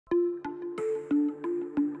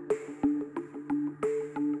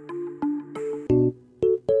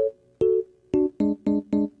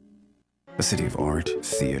A city of art,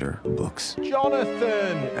 theater, books,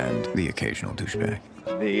 Jonathan! and the occasional douchebag.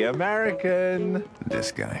 The American.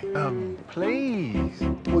 This guy. Please.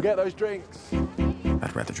 We'll get those drinks.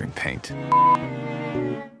 I'd rather drink paint.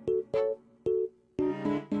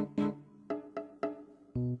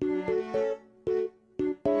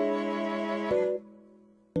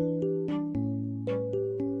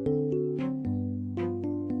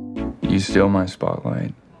 You steal my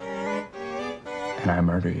spotlight, and I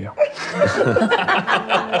murder you.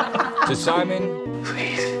 To Simon,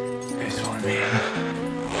 please, it's for me.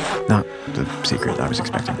 Not the secret I was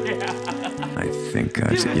expecting. I think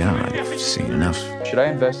I've seen enough. Should I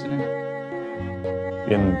invest in it?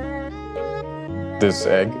 In this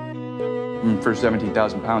egg? For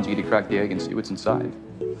 17,000 pounds, you get to crack the egg and see what's inside.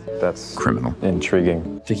 That's Criminal.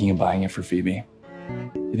 intriguing. Thinking of buying it for Phoebe.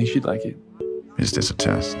 You think she'd like it? Is this a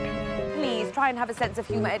test? Please try and have a sense of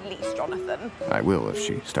humor at least, Jonathan. I will if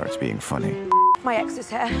she starts being funny. My ex is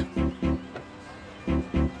here.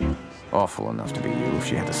 Awful enough to be you if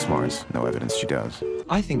she had the smarts. No evidence she does.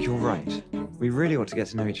 I think you're right. We really ought to get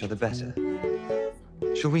to know each other better.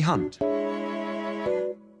 Shall we hunt?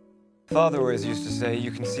 Father always used to say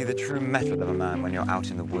you can see the true mettle of a man when you're out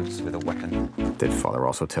in the woods with a weapon. Did Father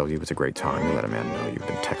also tell you it's a great time to let a man know you've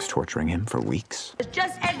been text torturing him for weeks?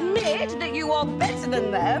 Just admit that you are better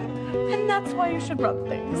than them, and that's why you should run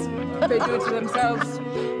things. They do it to themselves.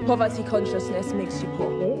 Poverty consciousness makes you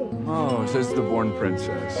poor. Oh, says the born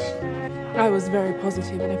princess. I was very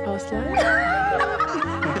positive in a past life.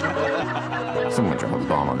 Someone drop a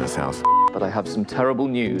bomb on this house. But I have some terrible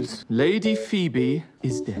news. Lady Phoebe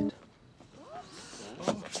is dead.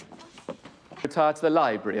 Retire to the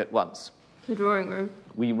library at once. The drawing room.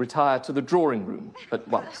 We retire to the drawing room at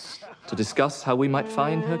once to discuss how we might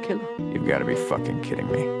find her killer. You've got to be fucking kidding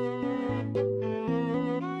me.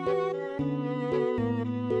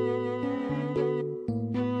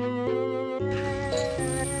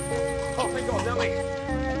 Oh, thank God, not me.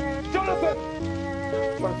 Jonathan!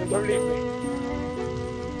 Jonathan, don't leave me.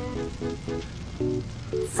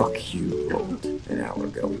 Fuck you, Roland. An hour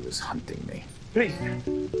ago he was hunting me. Please.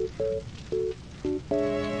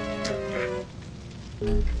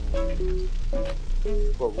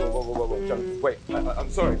 Whoa, Jonathan, wait, I'm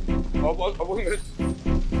sorry. I wasn't gonna...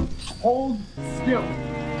 Hold still.